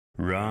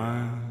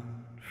Run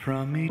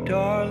from me,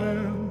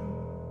 darling.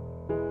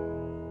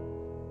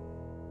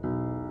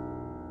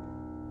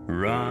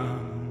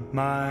 Run,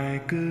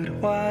 my good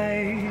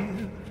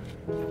wife.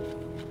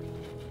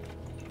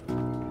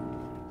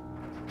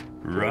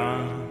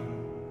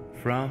 Run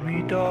from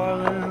me,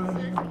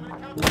 darling.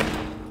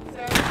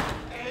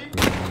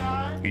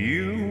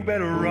 You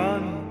better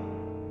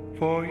run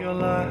for your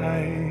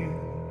life.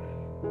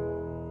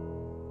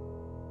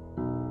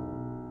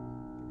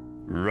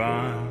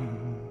 Run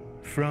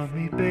from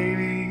me,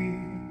 baby.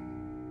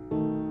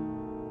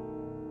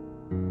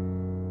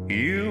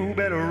 You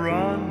better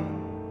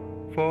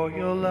run for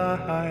your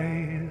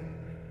life.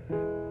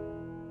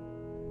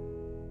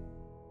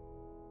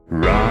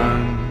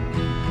 Run.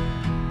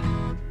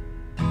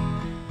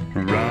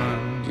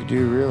 Run. Did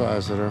you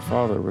realize that our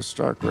father was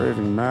stark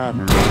raving mad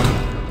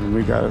when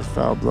we got his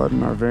foul blood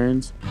in our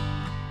veins?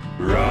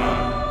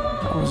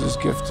 Run. That was his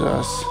gift to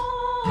us.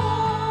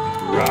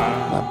 Run.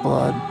 That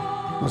blood.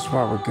 That's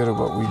why we're good at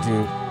what we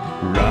do.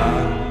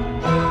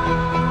 Run.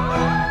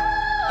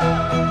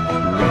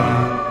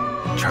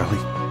 Run. Charlie,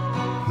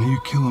 when you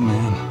kill a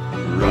man,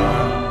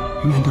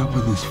 Run. you end up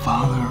with his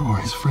father or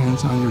his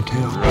friends on your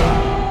tail.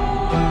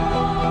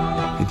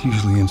 It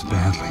usually ends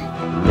badly.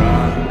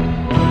 Run.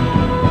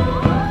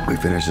 We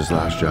finished this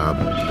last job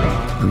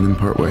and then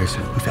part ways.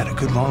 We've had a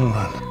good long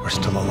run. We're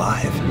still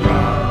alive.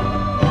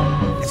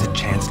 It's a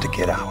chance to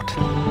get out.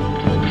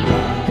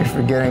 You're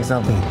forgetting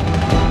something.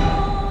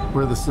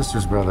 We're the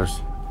Sisters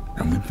brothers,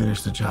 and we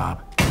finished the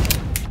job.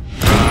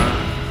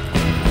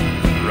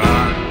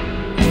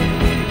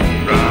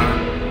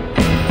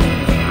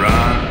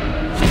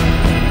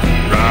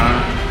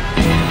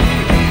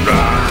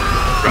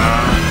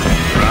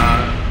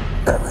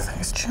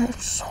 Everything's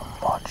changed so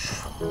much.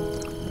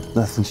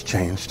 Nothing's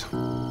changed.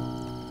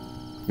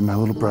 You're my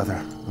little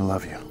brother. I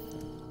love you.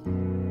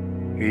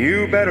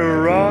 You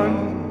better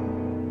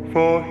run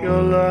for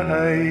your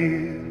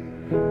life.